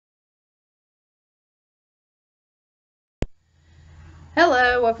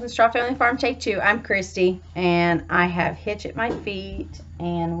Hello, welcome to Straw Family Farm Take 2. I'm Christy, and I have Hitch at my feet,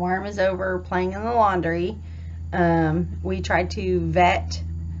 and Worm is over playing in the laundry. We tried to vet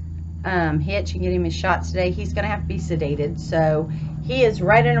Hitch and get him his shots today. He's going to have to be sedated, so he is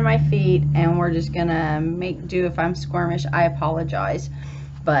right under my feet, and we're just going to make do. If I'm squirmish, I apologize,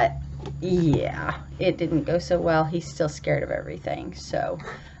 but yeah, it didn't go so well. He's still scared of everything, so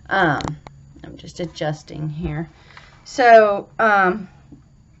I'm just adjusting here. So, our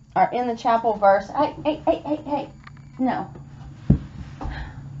in the chapel verse, hey, no.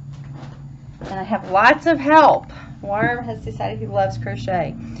 And I have lots of help. Worm has decided he loves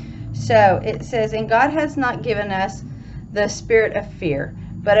crochet. So, it says, and God has not given us the spirit of fear,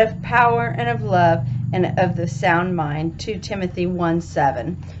 but of power and of love and of the sound mind. 2 Timothy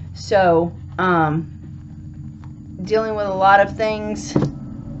 1:7. So, dealing with a lot of things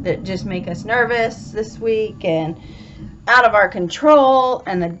that just make us nervous this week and out of our control,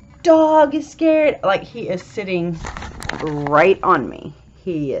 and the dog is scared. Like, he is sitting right on me.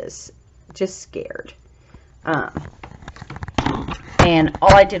 He is just scared. And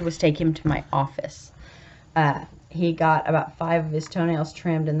all I did was take him to my office. He got about 5 of his toenails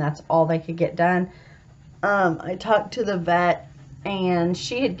trimmed, and that's all they could get done. I talked to the vet, and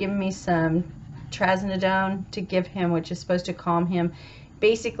she had given me some trazodone to give him, which is supposed to calm him.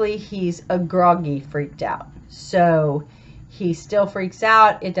 Basically, he's a groggy freaked out. So, he still freaks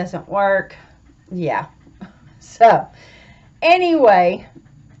out. It doesn't work. Yeah. So, anyway,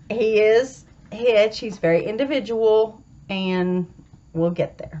 he is Hitch. He's very individual, and we'll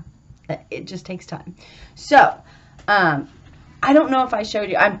get there. It just takes time. So, I don't know if I showed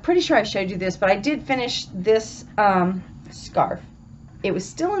you. I'm pretty sure I showed you this, but I did finish this scarf. It was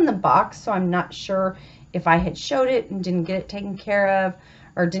still in the box, so I'm not sure if I had showed it and didn't get it taken care of,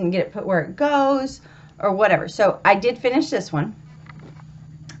 or didn't get it put where it goes, or whatever. So I did finish this one.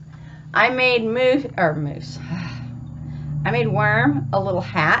 I made I made Worm a little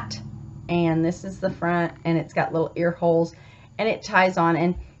hat, and this is the front, and it's got little ear holes, and it ties on,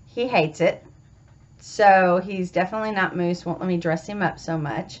 and he hates it. So he's definitely not Moose. Won't let me dress him up so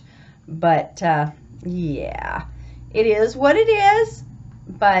much. But yeah, it is what it is,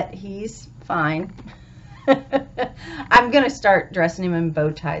 but he's fine. I'm going to start dressing him in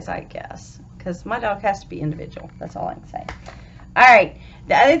bow ties, I guess, because my dog has to be individual. That's all I can say. All right,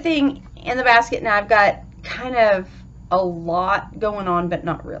 the other thing in the basket now, I've got kind of a lot going on, but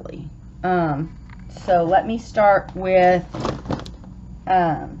not really. So let me start with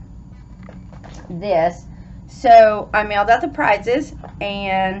this. So I mailed out the prizes,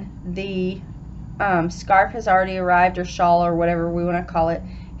 and the scarf has already arrived, or shawl, or whatever we want to call it,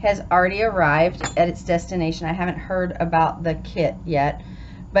 has already arrived at its destination. I haven't heard about the kit yet,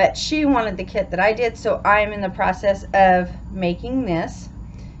 but she wanted the kit that I did, so I'm in the process of making this.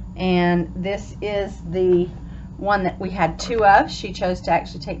 And this is the one that we had 2 of. She chose to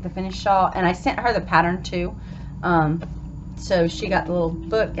actually take the finished shawl, and I sent her the pattern too. So she got the little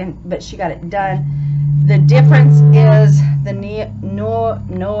book, but she got it done. The difference is the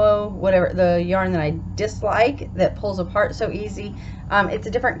whatever, the yarn that I dislike that pulls apart so easy. It's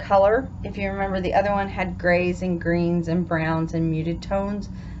a different color. If you remember, the other one had grays and greens and browns and muted tones.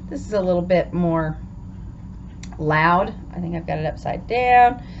 This is a little bit more loud. I think I've got it upside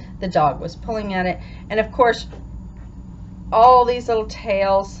down. The dog was pulling at it. And of course, all these little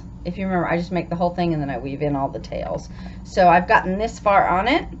tails, if you remember, I just make the whole thing and then I weave in all the tails. So I've gotten this far on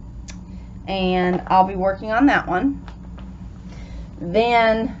it, and I'll be working on that one.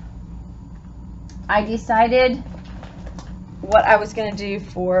 Then I decided what I was going to do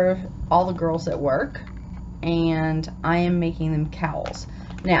for all the girls at work, and I am making them cowls.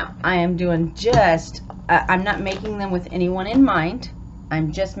 Now, I am doing just, I'm not making them with anyone in mind.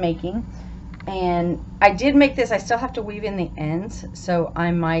 I'm just making, and I did make this. I still have to weave in the ends, so I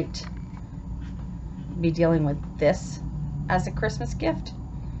might be dealing with this as a Christmas gift.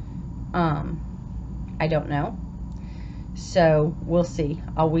 I don't know. So we'll see.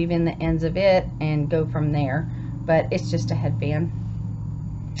 I'll weave in the ends of it and go from there. But it's just a headband.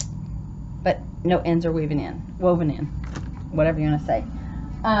 But no ends are woven in. Whatever you want to say.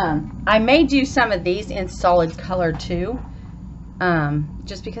 I may do some of these in solid color too.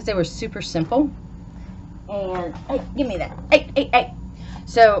 Just because they were super simple. And hey, give me that. Hey.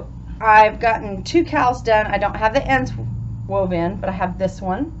 So I've gotten 2 cows done. I don't have the ends woven, but I have this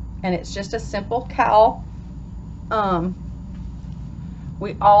one, and it's just a simple cowl.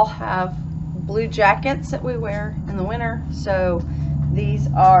 We all have blue jackets that we wear in the winter, so these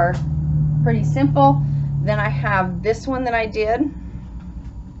are pretty simple. Then I have this one that I did,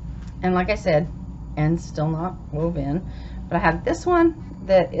 and like I said, ends still not woven, But I have this one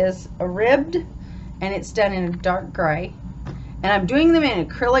that is a ribbed, and it's done in a dark gray. And I'm doing them in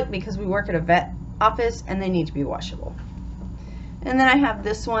acrylic because we work at a vet office and they need to be washable. And then I have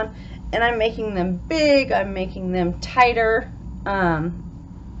this one, and I'm making them big, I'm making them tighter, a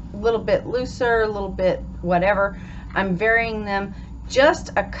little bit looser, a little bit whatever. I'm varying them just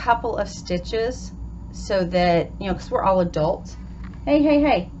a couple of stitches so that, you know, because we're all adults.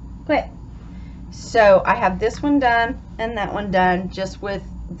 Hey, quit. So I have this one done and that one done, just with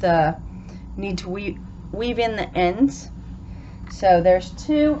the need to weave in the ends. So there's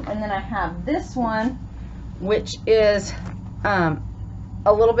two, and then I have this one, which is a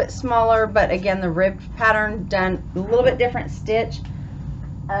little bit smaller, but again, the ribbed pattern done a little bit different stitch.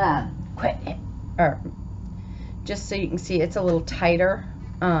 Quit it. Or just so you can see, it's a little tighter.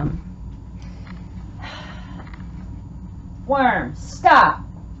 Worm, stop.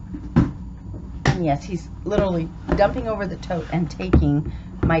 And yes, he's literally dumping over the tote and taking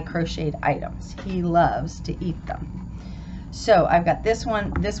my crocheted items. He loves to eat them. So I've got this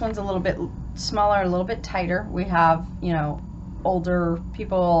one. This one's a little bit smaller, a little bit tighter. We have, you know, older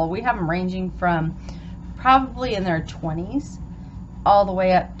people. We have them ranging from probably in their 20s all the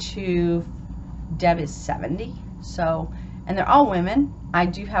way up to Deb is 70. So, and they're all women. I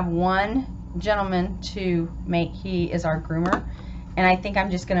do have one gentleman to make. He is our groomer, and I think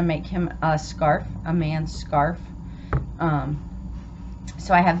I'm just going to make him a scarf, a man's scarf.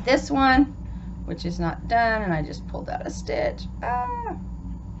 So I have this one, which is not done, and I just pulled out a stitch.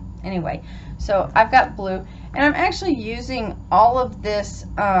 Anyway, so I've got blue, and I'm actually using all of this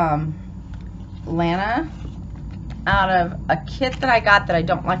Lana out of a kit that I got that I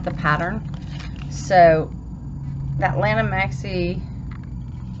don't like the pattern. So that Lana Maxi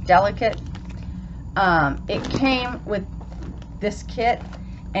Delicate, it came with this kit,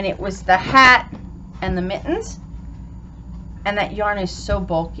 and it was the hat and the mittens, and that yarn is so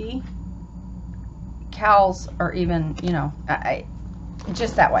bulky. Cowls are even, you know,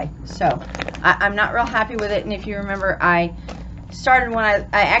 just that way. So I'm not real happy with it. And if you remember, I started when I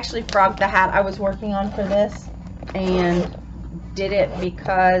actually frogged the hat I was working on for this, and did it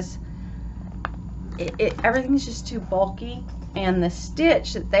because everything's just too bulky. And the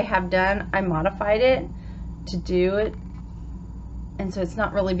stitch that they have done, I modified it to do it, and so it's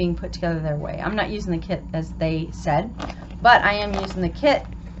not really being put together their way. I'm not using the kit as they said, but I am using the kit,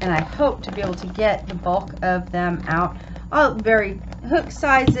 and I hope to be able to get the bulk of them out. All very hook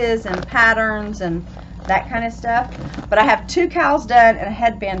sizes and patterns and that kind of stuff. But I have 2 cowls done and a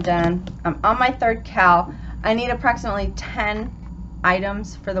headband done. I'm on my 3rd cowl. I need approximately 10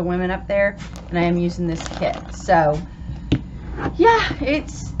 items for the women up there, and I am using this kit. So yeah,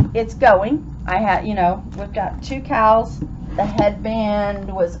 it's going. I had, you know, we've got 2 cowls. The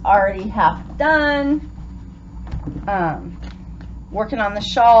headband was already half done. Working on the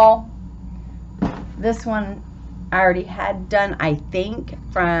shawl. This one I already had done, I think,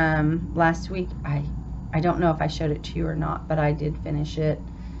 from last week. I don't know if I showed it to you or not, but I did finish it.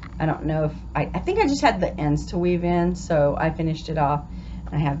 I don't know if I think I just had the ends to weave in, so I finished it off.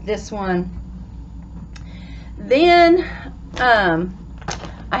 I have this one. Then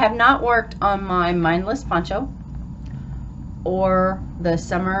I have not worked on my mindless poncho or the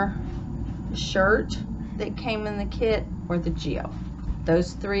summer shirt that came in the kit, or the Geo.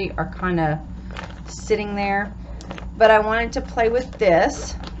 Those 3 are kind of sitting there, but I wanted to play with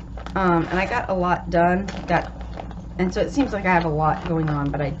this, and I got a lot done. And so it seems like I have a lot going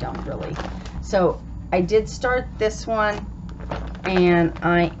on, but I don't really. So I did start this one, and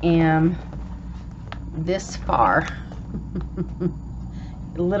I am this far.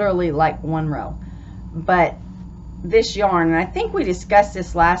 Literally like 1 row. But this yarn, and I think we discussed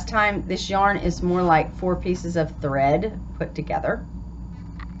this last time, this yarn is more like 4 pieces of thread put together.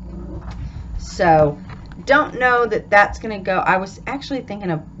 So don't know that that's going to go. I was actually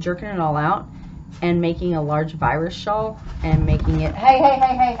thinking of jerking it all out and making a large virus shawl and making it,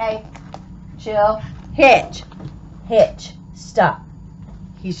 hey, chill, hitch, stop.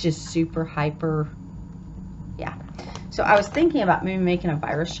 He's just super hyper. Yeah. So I was thinking about maybe making a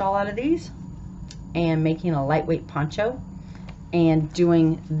virus shawl out of these and making a lightweight poncho and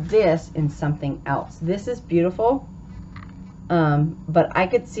doing this in something else. This is beautiful, but I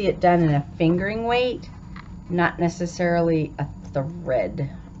could see it done in a fingering weight, not necessarily a thread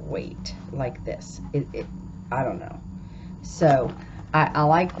weight like this. I don't know. So I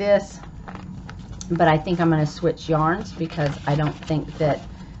like this, but I think I'm going to switch yarns because I don't think that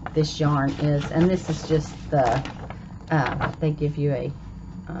this yarn is, and this is just the, they give you a,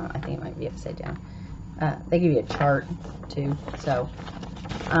 I think it might be upside down. They give you a chart too. So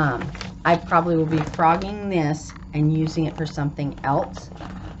I probably will be frogging this and using it for something else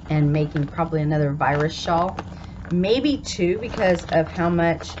and making probably another virus shawl. Maybe 2 because of how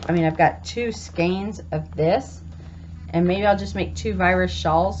much, I mean, I've got 2 skeins of this, and maybe I'll just make 2 virus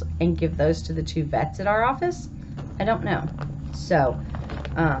shawls and give those to the 2 vets at our office. I don't know. So,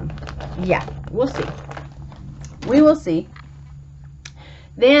 yeah, we'll see. We will see.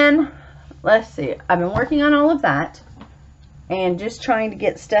 Then, let's see. I've been working on all of that and just trying to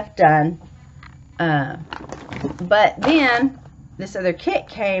get stuff done. But then this other kit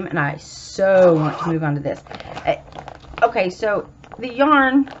came, and I so want to move on to this. Okay, so the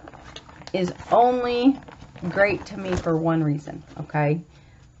yarn is only great to me for one reason, okay?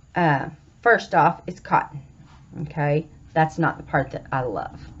 First off, it's cotton, okay? That's not the part that I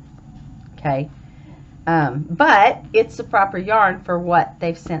love, okay? But it's the proper yarn for what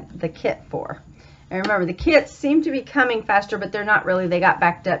they've sent the kit for. And remember, the kits seem to be coming faster, but they're not really. They got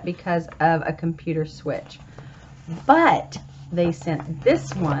backed up because of a computer switch. But they sent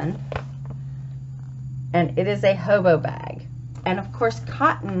this one, and it is a hobo bag. And of course,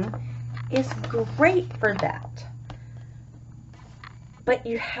 cotton is great for that. But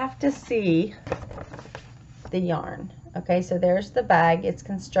you have to see the yarn. Okay, so there's the bag. It's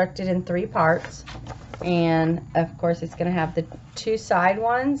constructed in 3 parts. And of course, it's going to have the 2 side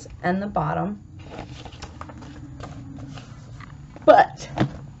ones and the bottom. But,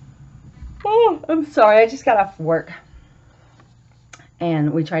 oh, I'm sorry, I just got off work.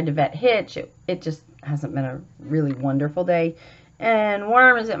 And we tried to vet Hitch. It just hasn't been a really wonderful day. And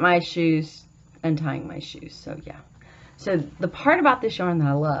Worm is at my shoes, untying my shoes. So, yeah. So, the part about this yarn that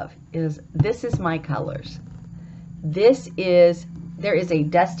I love is this is my colors. There is a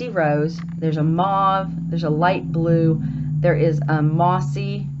dusty rose, there's a mauve, there's a light blue, there is a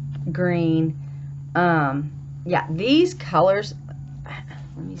mossy green. Yeah, these colors,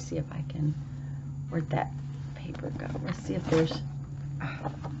 let me see if I can, where'd that paper go? Let's see if there's,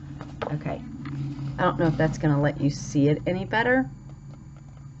 okay. I don't know if that's going to let you see it any better.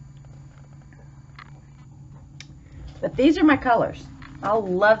 But these are my colors. I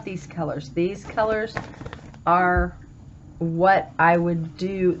love these colors. These colors are what I would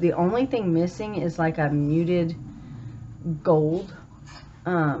do. The only thing missing is like a muted gold.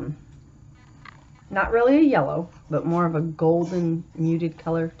 Not really a yellow, but more of a golden muted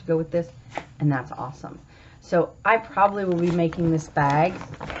color to go with this. And that's awesome. So I probably will be making this bag.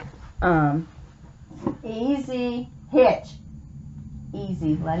 Easy, Hitch.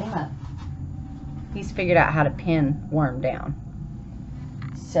 Easy, let him up. He's figured out how to pin Worm down.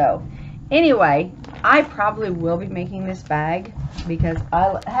 So, anyway, I probably will be making this bag because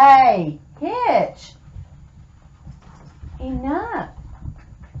hey, Hitch. Enough.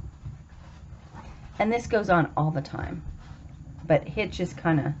 And this goes on all the time. But Hitch is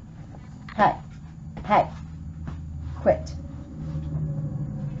kind of, hey, quit.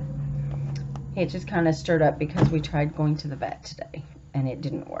 Hitch is kind of stirred up because we tried going to the vet today and it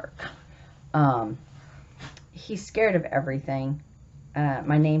didn't work. He's scared of everything.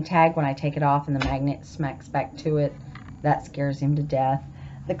 My name tag, when I take it off and the magnet smacks back to it, that scares him to death.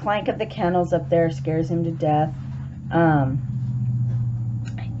 The clank of the kennels up there scares him to death.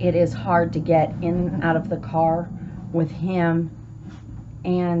 It is hard to get in and out of the car with him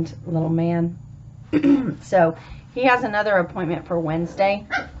and little man. So he has another appointment for Wednesday,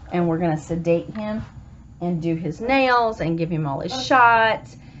 and we're going to sedate him and do his nails and give him all his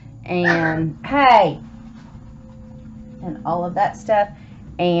shots and hey, and all of that stuff.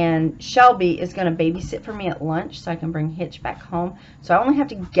 And Shelby is going to babysit for me at lunch so I can bring Hitch back home. So I only have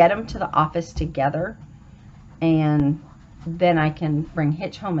to get them to the office together, and then I can bring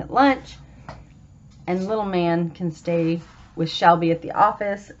Hitch home at lunch, and little man can stay with Shelby at the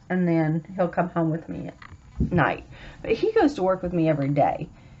office, and then he'll come home with me at night. But he goes to work with me every day.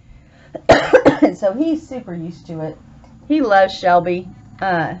 So he's super used to it. He loves Shelby.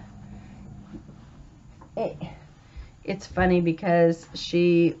 It's funny because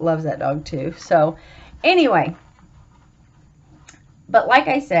she loves that dog too. So anyway, but like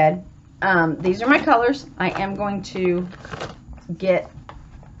I said, these are my colors. I am going to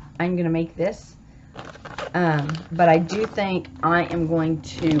make this. But I do think I am going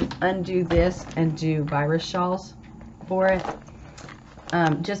to undo this and do virus shawls for it.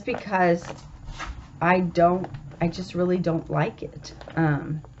 Just because I just really don't like it.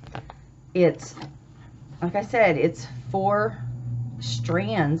 It's, like I said, it's 4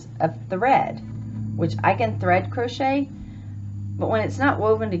 strands of thread, which I can thread crochet, but when it's not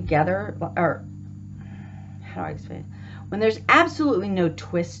woven together, or how do I explain it? When there's absolutely no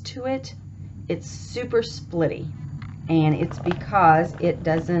twist to it, it's super splitty, and it's because it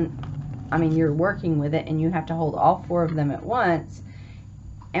doesn't I mean, you're working with it and you have to hold all 4 of them at once.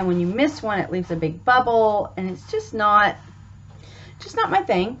 And when you miss one, it leaves a big bubble, and it's just not my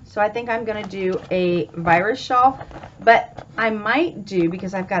thing. So I think I'm going to do a virus shawl, but I might do,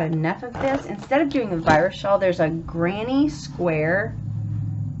 because I've got enough of this, instead of doing a virus shawl, there's a granny square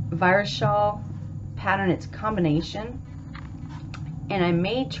virus shawl pattern. It's a combination, and I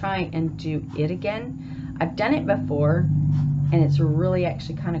may try and do it again. I've done it before, and it's really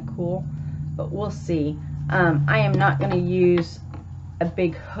actually kind of cool, but we'll see. I am not going to use a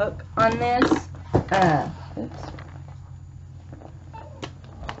big hook on this. Oops.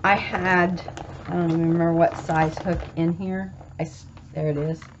 I don't even remember what size hook in here. There it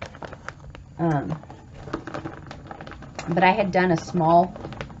is. But I had done a small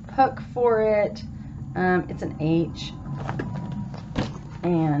hook for it. It's an H,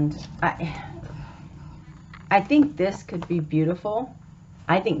 and I think this could be beautiful.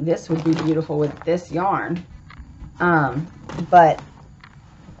 I think this would be beautiful with this yarn. But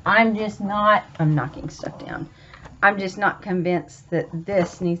I'm knocking stuff down. I'm just not convinced that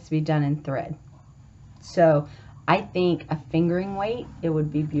this needs to be done in thread. So I think a fingering weight, it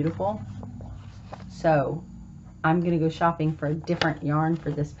would be beautiful. So I'm going to go shopping for a different yarn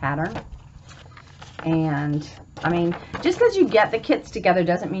for this pattern. And I mean, just because you get the kits together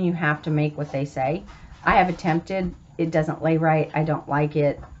doesn't mean you have to make what they say. I have attempted. It doesn't lay right. I don't like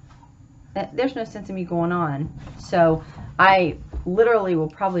it. There's no sense in me going on. So I literally will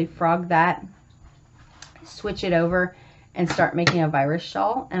probably frog that, switch it over, and start making a virus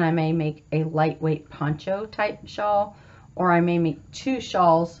shawl. And I may make a lightweight poncho type shawl, or I may make 2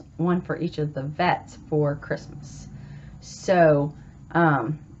 shawls, one for each of the vets for Christmas. So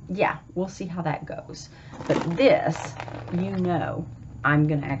yeah, we'll see how that goes. But this, you know, I'm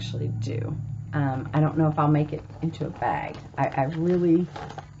gonna actually do. I don't know if I'll make it into a bag.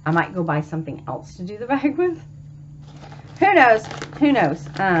 I might go buy something else to do the bag with. Who knows? Who knows?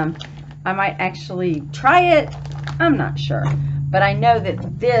 I might actually try it. I'm not sure. But I know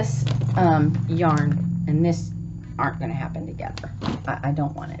that this yarn and this aren't going to happen together. I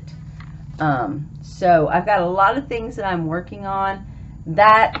don't want it. So I've got a lot of things that I'm working on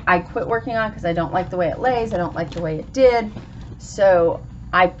that I quit working on because I don't like the way it lays. I don't like the way it did. So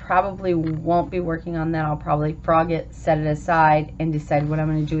I probably won't be working on that. I'll probably frog it, set it aside, and decide what I'm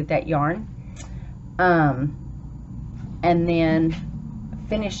going to do with that yarn. And then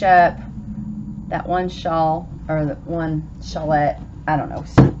finish up that one shawl, or the one shawlette, I don't know,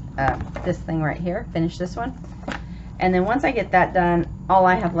 this thing right here, finish this one. And then once I get that done, all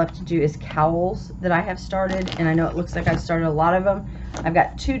I have left to do is cowls that I have started, and I know it looks like I've started a lot of them. I've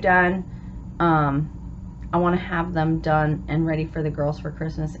got 2 done. I want to have them done and ready for the girls for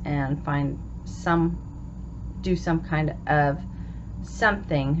Christmas, and do some kind of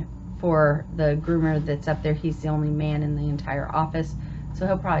something for the groomer that's up there. He's the only man in the entire office, so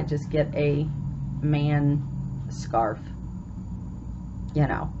he'll probably just get a man scarf, you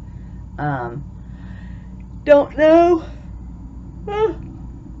know. Don't know.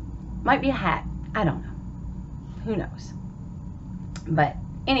 Might be a hat. I don't know. Who knows? But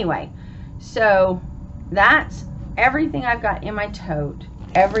anyway, so that's everything I've got in my tote.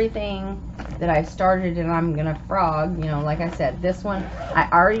 Everything that I started and I'm gonna frog, you know, like I said, this one, I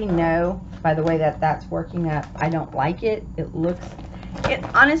already know by the way that that's working up, I don't like it. It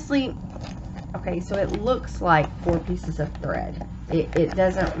honestly, okay, so it looks like 4 pieces of thread. It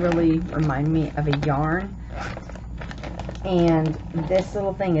doesn't really remind me of a yarn. And this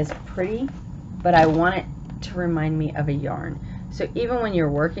little thing is pretty, but I want it to remind me of a yarn. So even when you're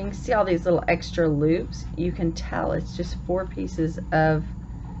working, see all these little extra loops? You can tell it's just 4 pieces of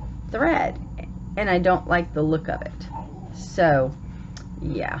thread, and I don't like the look of it. So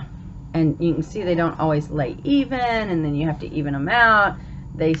yeah, and you can see they don't always lay even, and then you have to even them out.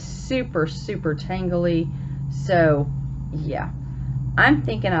 They super tangly. So yeah, I'm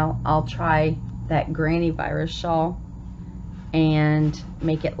thinking I'll try that granny virus shawl and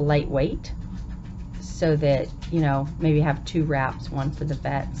make it lightweight, so that, you know, maybe have 2 wraps, one for the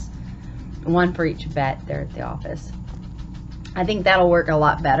vets, one for each vet there at the office. I think that'll work a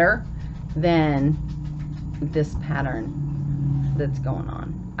lot better than this pattern that's going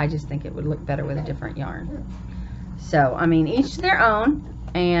on. I just think it would look better with a different yarn. So, I mean, each to their own.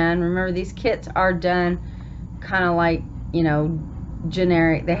 And remember, these kits are done kind of like, you know,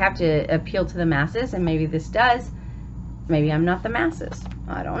 generic. They have to appeal to the masses, and maybe this does. Maybe I'm not the masses.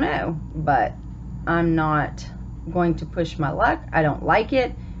 I don't know. But I'm not going to push my luck. I don't like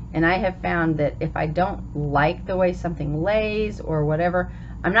it. And I have found that if I don't like the way something lays or whatever,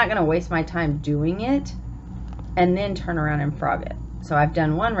 I'm not going to waste my time doing it and then turn around and frog it. So I've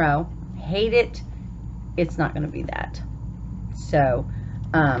done 1 row, hate it, it's not going to be that. So,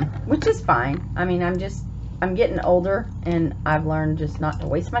 which is fine. I mean, I'm getting older, and I've learned just not to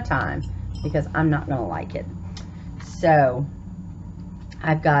waste my time because I'm not going to like it. So,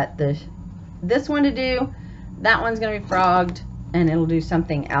 I've got this one to do. That one's going to be frogged, and it'll do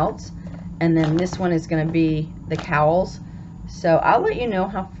something else. And then this one is going to be the cowls. So, I'll let you know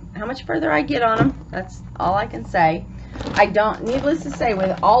how much further I get on them. That's all I can say. Needless to say,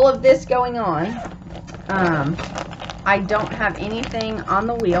 with all of this going on, I don't have anything on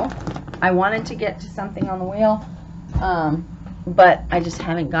the wheel. I wanted to get to something on the wheel, but I just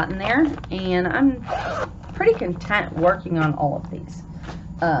haven't gotten there, and I'm pretty content working on all of these.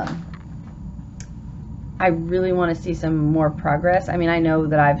 I really want to see some more progress. I mean, I know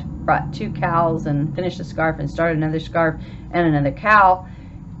that I've brought 2 cowls and finished a scarf and started another scarf and another cowl.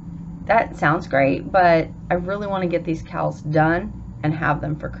 That sounds great, but I really want to get these cowls done and have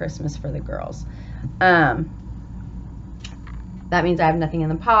them for Christmas for the girls. That means I have nothing in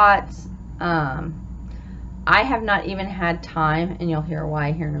the pots. I have not even had time, and you'll hear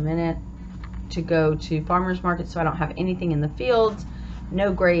why here in a minute, to go to farmers market, so I don't have anything in the fields.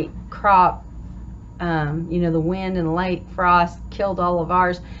 No great crop. You know, the wind and the light frost killed all of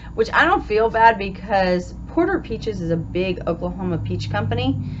ours, which I don't feel bad because Porter Peaches is a big Oklahoma peach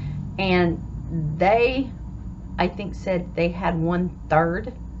company, and they, I think, said they had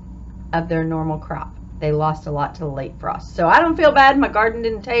 1/3 of their normal crop. They lost a lot to the late frost. So I don't feel bad. My garden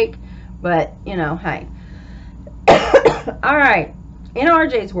didn't take, but, you know, hey. All right. In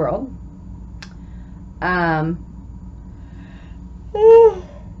RJ's world, I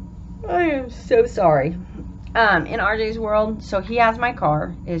am so sorry. In RJ's world, so he has my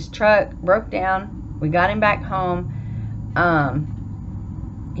car. His truck broke down. We got him back home.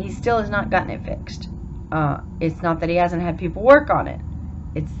 He still has not gotten it fixed. It's not that he hasn't had people work on it.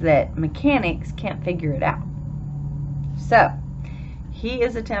 It's that mechanics can't figure it out. So, he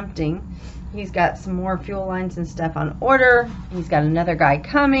is attempting. He's got some more fuel lines and stuff on order. He's got another guy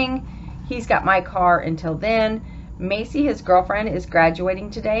coming. He's got my car until then. Macy, his girlfriend, is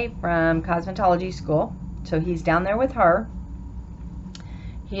graduating today from cosmetology school. So, he's down there with her.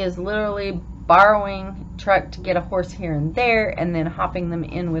 He is literally borrowing truck to get a horse here and there, and then hopping them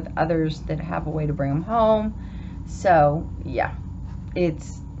in with others that have a way to bring them home. So, yeah.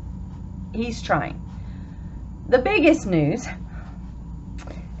 He's trying. The biggest news,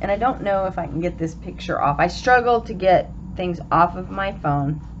 and I don't know if I can get this picture off. I struggled to get things off of my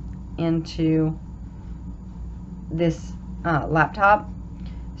phone into this laptop.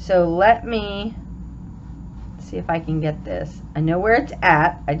 So let me see if I can get this. I know where it's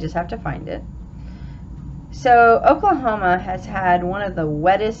at. I just have to find it. So Oklahoma has had one of the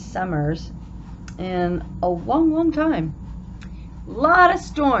wettest summers in a long, long time. A lot of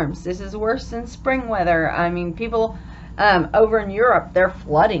storms. This is worse than spring weather. I mean, people over in Europe, they're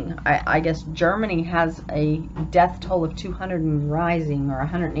flooding. I guess Germany has a death toll of 200 and rising, or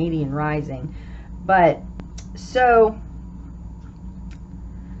 180 and rising. But, so,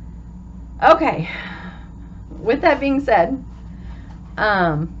 okay. With that being said,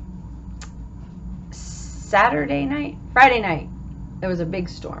 Friday night, there was a big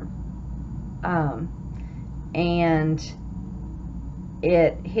storm. And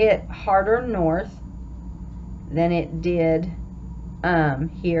it hit harder north than it did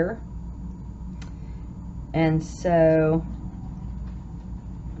here. And so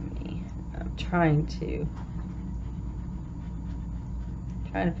I'm trying to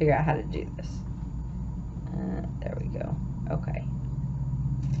figure out how to do this. There we go. Okay.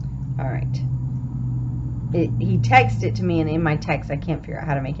 All right. He texted it to me, and in my text I can't figure out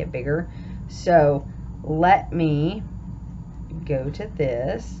how to make it bigger. So let me go to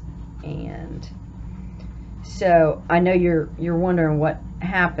this, and so I know you're wondering what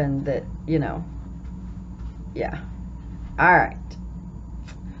happened, that, you know, yeah. All right.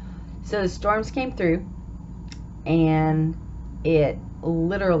 So the storms came through, and it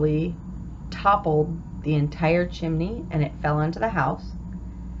literally toppled the entire chimney, and it fell into the house.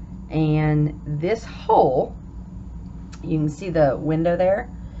 And this hole, you can see the window there.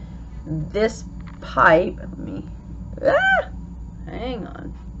 This pipe, hang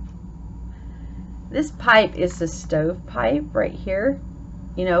on. This pipe is the stove pipe right here,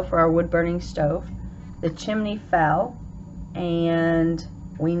 you know, for our wood burning stove. The chimney fell, and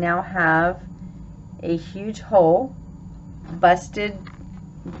we now have a huge hole, busted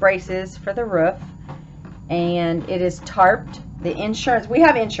braces for the roof, and it is tarped. The insurance, we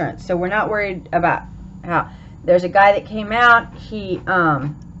have insurance, so we're not worried about how. There's a guy that came out. He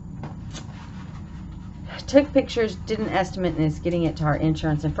took pictures, did an estimate, and is getting it to our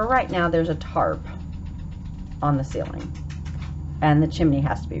insurance. And for right now, there's a tarp on the ceiling. And the chimney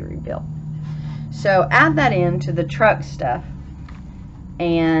has to be rebuilt. So add that into the truck stuff.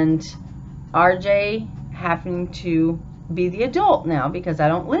 And RJ having to be the adult now because I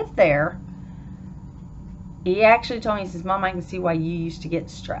don't live there. He actually told me, he says, Mom, I can see why you used to get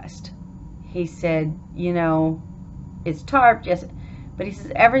stressed. He said, you know, it's tarped, yes. But he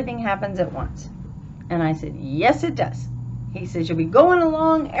says, everything happens at once. And I said, yes, it does. He says, you'll be going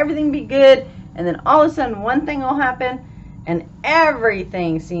along, everything be good. And then all of a sudden, one thing will happen. And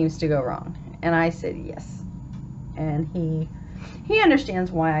everything seems to go wrong. And I said, yes. And he understands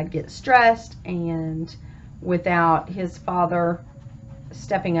why I'd get stressed. And without his father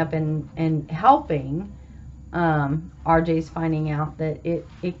stepping up and helping, RJ's finding out that it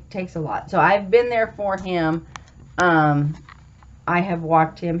takes a lot. So I've been there for him. I have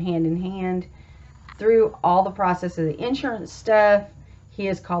walked him hand in hand through all the process of the insurance stuff. He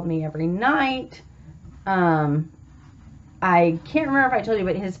has called me every night. I can't remember if I told you,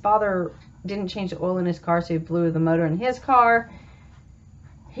 but his father didn't change the oil in his car, so he blew the motor in his car.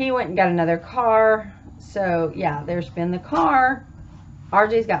 He went and got another car. So, yeah, there's been the car.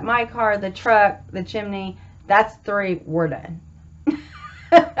 RJ's got my car, the truck, the chimney. That's 3. We're done.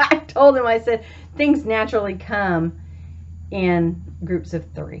 I told him, I said, things naturally come in groups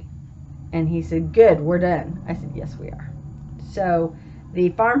of 3. And he said, good, we're done. I said, yes, we are. So, the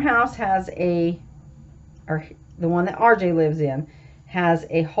farmhouse has the one that RJ lives in, has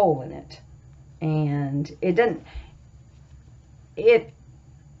a hole in it. And it doesn't, it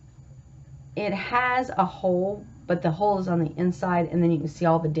has a hole, but the hole is on the inside, and then you can see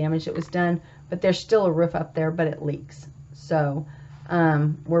all the damage that was done. But there's still a roof up there, but it leaks. So,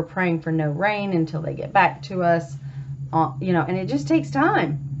 we're praying for no rain until they get back to us. You know, and it just takes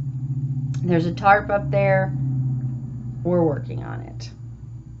time. There's a tarp up there. We're working on it.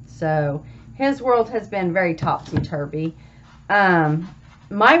 So, his world has been very topsy-turvy.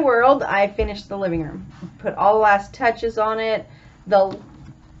 My world, I finished the living room. Put all the last touches on it.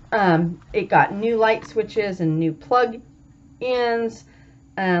 It got new light switches and new plug-ins.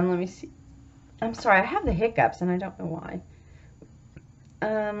 Let me see. I'm sorry, I have the hiccups and I don't know why.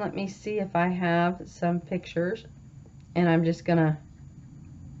 Let me see if I have some pictures. And I'm just going to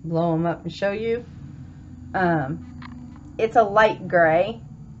blow them up and show you. It's a light gray.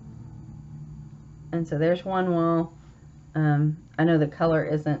 And so there's one wall. I know the color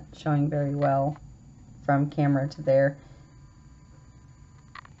isn't showing very well from camera to there.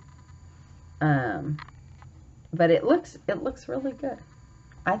 But it looks really good.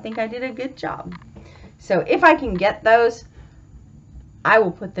 I think I did a good job. So if I can get those, I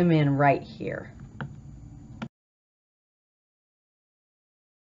will put them in right here.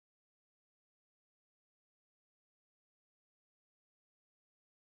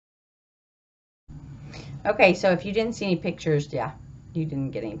 Okay, so if you didn't see any pictures, yeah, you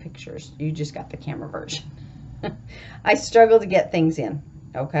didn't get any pictures. You just got the camera version. I struggle to get things in,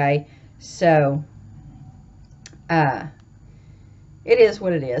 okay? So, it is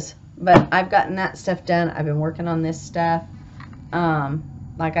what it is. But I've gotten that stuff done. I've been working on this stuff.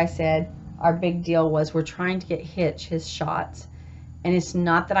 Like I said, our big deal was we're trying to get Hitch his shots. And it's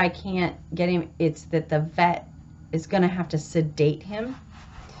not that I can't get him. It's that the vet is going to have to sedate him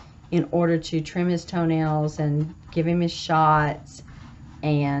in order to trim his toenails and give him his shots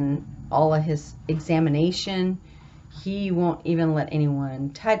and all of his examination. He won't even let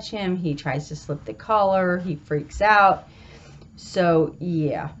anyone touch him. He tries to slip the collar. He freaks out. So,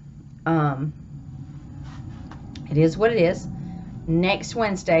 yeah. It is what it is. Next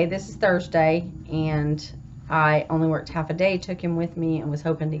Wednesday, this is Thursday, and I only worked half a day, took him with me, and was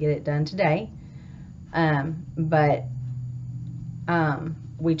hoping to get it done today.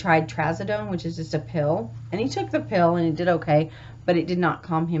 We tried trazodone, which is just a pill, and he took the pill, and it did okay, but it did not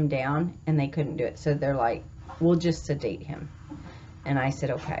calm him down, and they couldn't do it. So they're like, we'll just sedate him. And I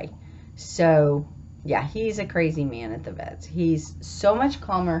said, okay. So, yeah, he's a crazy man at the vets. He's so much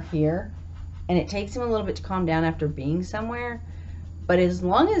calmer here, and it takes him a little bit to calm down after being somewhere. But as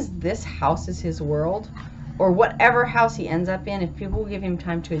long as this house is his world, or whatever house he ends up in, if people give him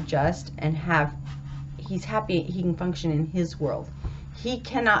time to adjust and he's happy, he can function in his world. He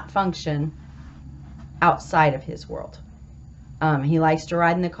cannot function outside of his world. He likes to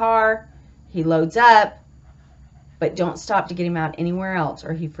ride in the car. He loads up, but don't stop to get him out anywhere else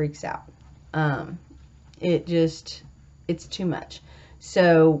or he freaks out. It's too much.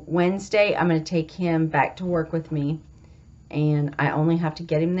 So Wednesday, I'm going to take him back to work with me, and I only have to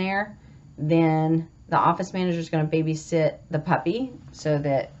get him there. Then the office manager is going to babysit the puppy so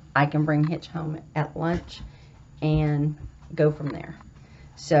that I can bring Hitch home at lunch and go from there.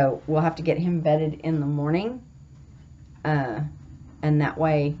 So we'll have to get him bedded in the morning, and that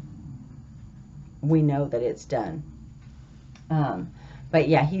way we know that it's done. But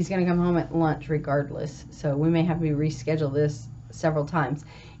yeah, he's going to come home at lunch regardless. So we may have to reschedule this several times.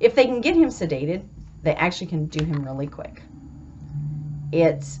 If they can get him sedated, they actually can do him really quick.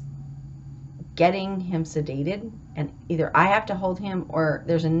 It's getting him sedated, and either I have to hold him, or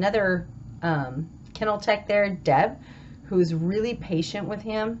there's another kennel tech there, Deb, who's really patient with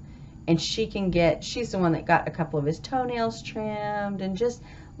him, and she's the one that got a couple of his toenails trimmed and just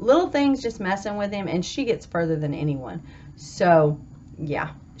little things just messing with him, and she gets further than anyone. So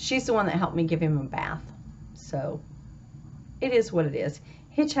yeah, she's the one that helped me give him a bath. So it is what it is.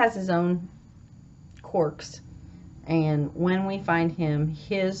 Hitch has his own quirks, and when we find him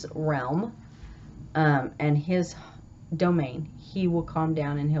his realm and his domain, he will calm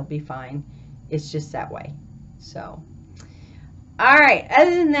down and he'll be fine. It's just that way. So all right,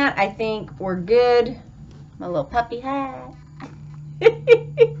 other than that, I think we're good. My little puppy hat.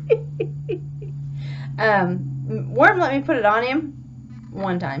 Worm let me put it on him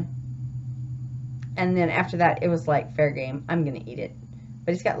one time, and then after that it was like fair game. I'm gonna eat it,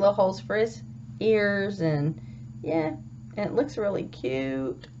 but he's got little holes for his ears, and yeah, and it looks really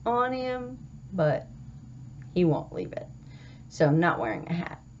cute on him, but he won't leave it. So I'm not wearing a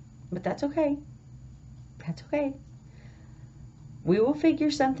hat, but that's okay. That's okay. We will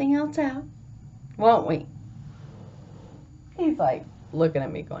figure something else out, won't we? He's like looking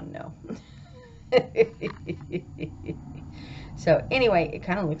at me going, no. So anyway, it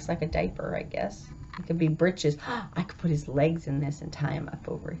kind of looks like a diaper, I guess. It could be breeches. I could put his legs in this and tie him up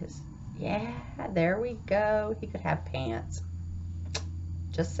over his... Yeah, there we go. He could have pants.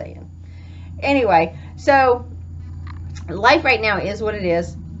 Just saying. Anyway, so life right now is what it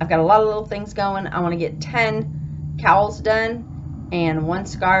is. I've got a lot of little things going. I want to get 10 cowls done and 1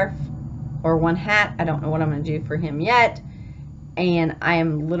 scarf or 1 hat. I don't know what I'm going to do for him yet. And I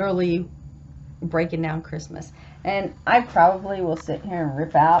am literally breaking down Christmas. And I probably will sit here and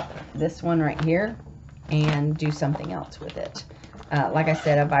rip out this one right here and do something else with it. Like I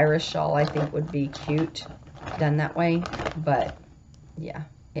said, a virus shawl I think would be cute done that way. But yeah,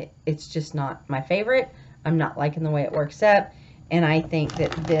 it's just not my favorite. I'm not liking the way it works up. And I think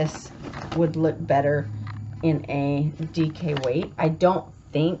that this would look better in a DK weight. I don't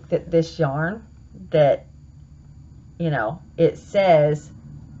think that this yarn that, you know, it says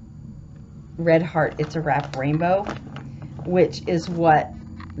Red Heart, it's a wrap rainbow, which is what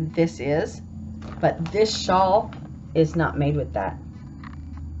this is. But this shawl is not made with that.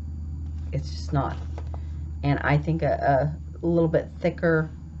 It's just not. And I think a little bit thicker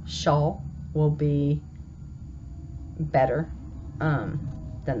shawl will be better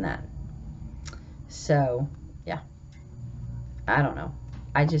than that. So yeah, I don't know.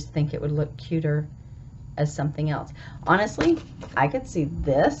 I just think it would look cuter as something else. Honestly, I could see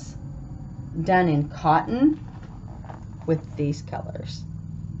this done in cotton with these colors.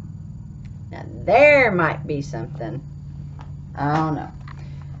 Now there might be something. I don't know.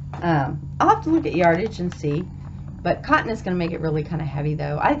 I'll have to look at yardage and see. But cotton is going to make it really kind of heavy,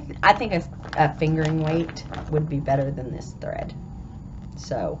 though. I think a fingering weight would be better than this thread.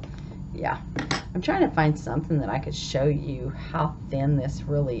 So, yeah. I'm trying to find something that I could show you how thin this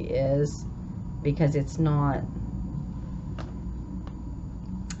really is. Because it's not...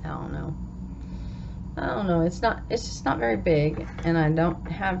 I don't know. I don't know. It's just not very big. And I don't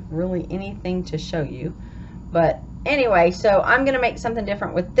have really anything to show you. But anyway, so I'm going to make something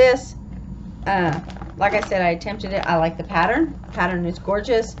different with this. Like I said, I attempted it. I like the pattern. The pattern is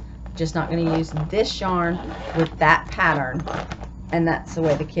gorgeous. Just not going to use this yarn with that pattern. And that's the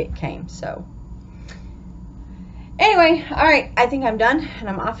way the kit came. So anyway, all right. I think I'm done. And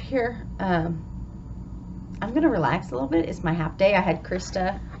I'm off here. I'm going to relax a little bit. It's my half day. I had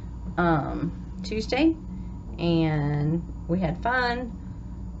Krista Tuesday. And we had fun.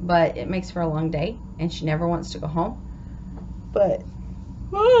 But it makes for a long day. And she never wants to go home. But...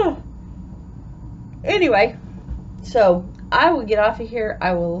 anyway, so I will get off of here.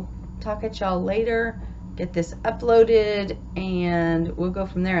 I will talk at y'all later, get this uploaded, and we'll go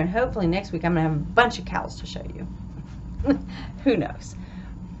from there. And hopefully next week I'm going to have a bunch of cows to show you. Who knows?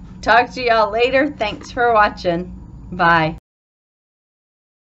 Talk to y'all later. Thanks for watching. Bye.